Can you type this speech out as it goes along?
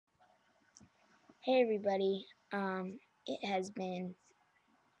Hey everybody, it has been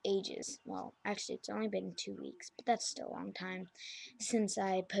ages. Well, actually it's only been 2 weeks, but that's still a long time since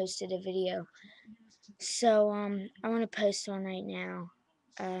I posted a video. So, I want to post one right now.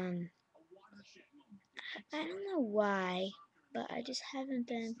 Um, I don't know why, but I just haven't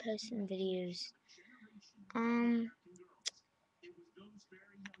been posting videos. Um,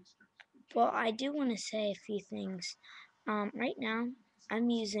 well, I do want to say a few things. Right now, I'm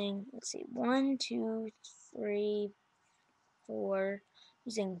using, let's see, one, two, three, four,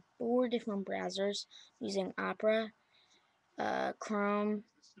 using 4 different browsers, using Opera, Chrome,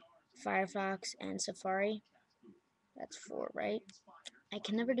 Firefox, and Safari. That's 4, right? I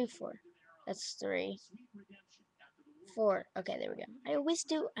can never do 4. That's 3. 4. Okay, there we go. I always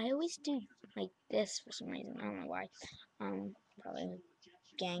do like this for some reason. I don't know why. Probably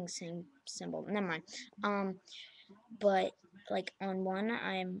gang symbol. Never mind. But like on one,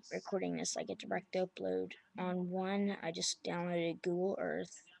 I'm recording this like a direct upload. On one, I just downloaded Google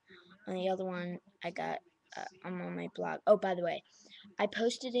Earth. On the other one, I'm on my blog. Oh, by the way, I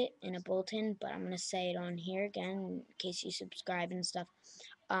posted it in a bulletin, but I'm gonna say it on here again in case you subscribe and stuff.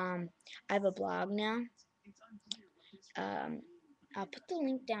 I have a blog now. Um, I'll put the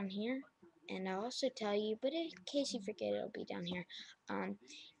link down here, and I'll also tell you, but in case you forget, it'll be down here.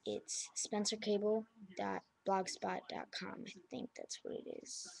 It's SpencerCable.blogspot.com. I think that's what it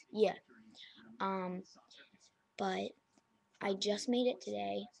is. Yeah. Um, but I just made it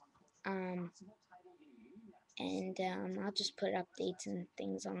today. Um, and I'll just put updates and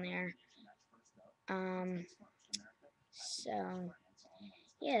things on there. Um, so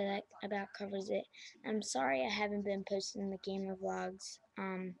yeah, that about covers it. I'm sorry I haven't been posting the gamer vlogs.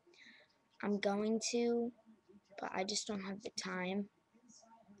 I'm going to, but I just don't have the time.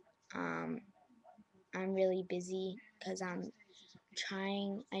 Um, I'm really busy because I'm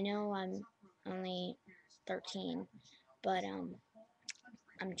trying. I know I'm only 13, but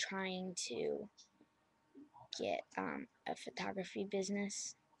I'm trying to get a photography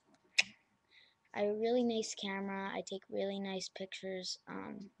business. I have a really nice camera. I take really nice pictures.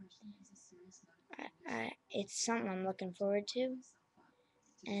 It's something I'm looking forward to,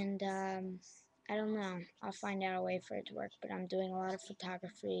 and I don't know. I'll find out a way for it to work. But I'm doing a lot of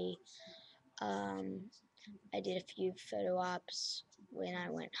photography. Um, I did a few photo ops when I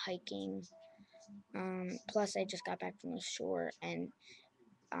went hiking. Plus, I just got back from the shore, and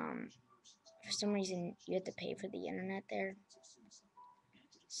for some reason, you have to pay for the internet there.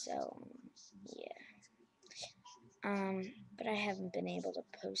 So, yeah. But I haven't been able to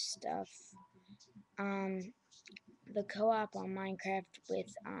post stuff. Um, the co-op on Minecraft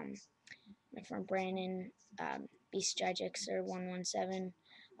with my friend Brandon, Beast or 117.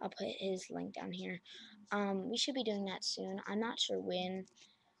 I'll put his link down here. We should be doing that soon. I'm not sure when.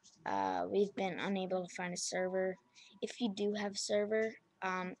 We've been unable to find a server. If you do have a server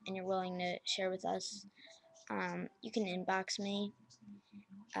and you're willing to share with us, you can inbox me,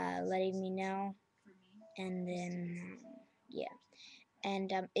 letting me know, and then yeah.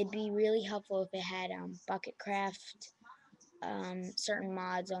 And it'd be really helpful if it had Bucketcraft, certain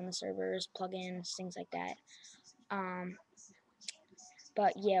mods on the servers, plugins, things like that. Um,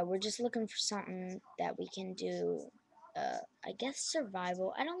 but yeah, we're just looking for something that we can do. I guess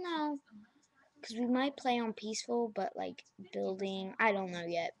survival. I don't know, cause we might play on peaceful, but like building, I don't know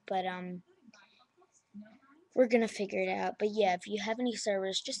yet. But we're gonna figure it out. But yeah, if you have any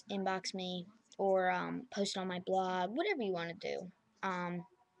servers, just inbox me or post on my blog, whatever you want to do. Um,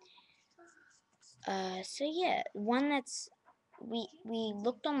 so yeah, one that's we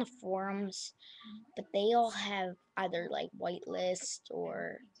looked on the forums, but they all have either like whitelist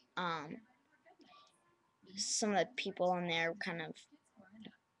or um some of the people on there kind of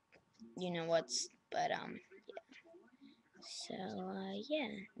what's, but so yeah,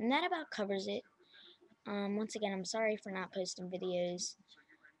 and that about covers it. Once again, I'm sorry for not posting videos.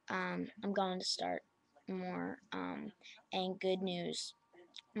 I'm going to start more. And good news,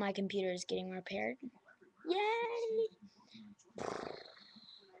 my computer is getting repaired. Yay!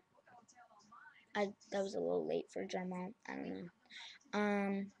 That was a little late for a drum. I don't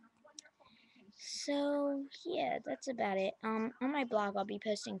know. So yeah, that's about it. On my blog, I'll be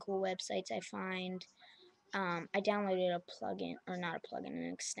posting cool websites I find. I downloaded a plugin, or not a plugin,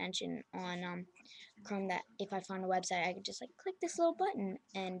 an extension on Chrome that if I find a website, I could just like click this little button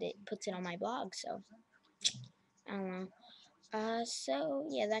and it puts it on my blog. So I don't know. So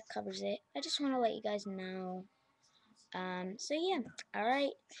yeah, that covers it. I just want to let you guys know. So yeah, all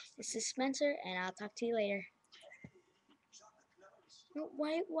right. This is Spencer, and I'll talk to you later. No,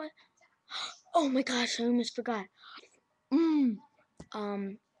 why? What? Oh my gosh, I almost forgot.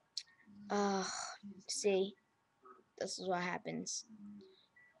 Um. Uh. See, this is what happens.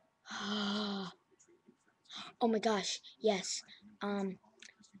 Oh my gosh, yes. Um,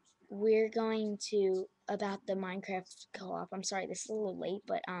 we're going to about the Minecraft co-op. I'm sorry, this is a little late,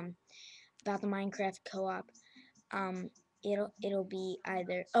 but about the Minecraft co-op. Um, it'll be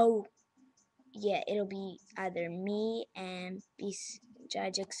either it'll be either me and Beast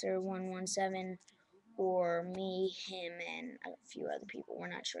Jajixer 117 or me, him, and a few other people. We're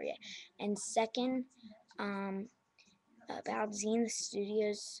not sure yet. And second, um, about Zine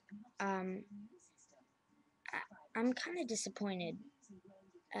Studios, um, I'm kind of disappointed.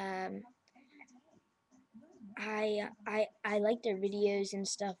 Um, I like their videos and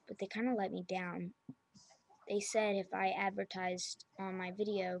stuff, but they kind of let me down. They said if I advertised on my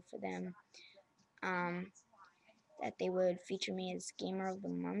video for them, um, that they would feature me as Gamer of the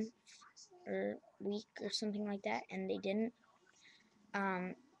Month or Week or something like that, and they didn't.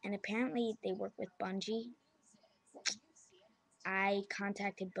 And apparently they work with Bungie. I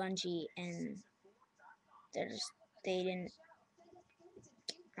contacted Bungie and they didn't.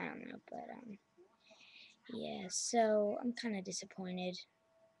 I don't know, but yeah. So I'm kind of disappointed.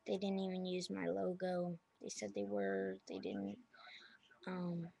 They didn't even use my logo. They said they were. They didn't.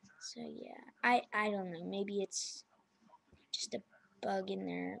 So yeah. I don't know. Maybe it's just a bug in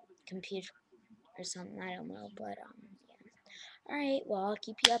their computer or something. I don't know, but yeah. All right. Well, I'll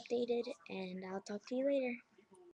keep you updated, and I'll talk to you later.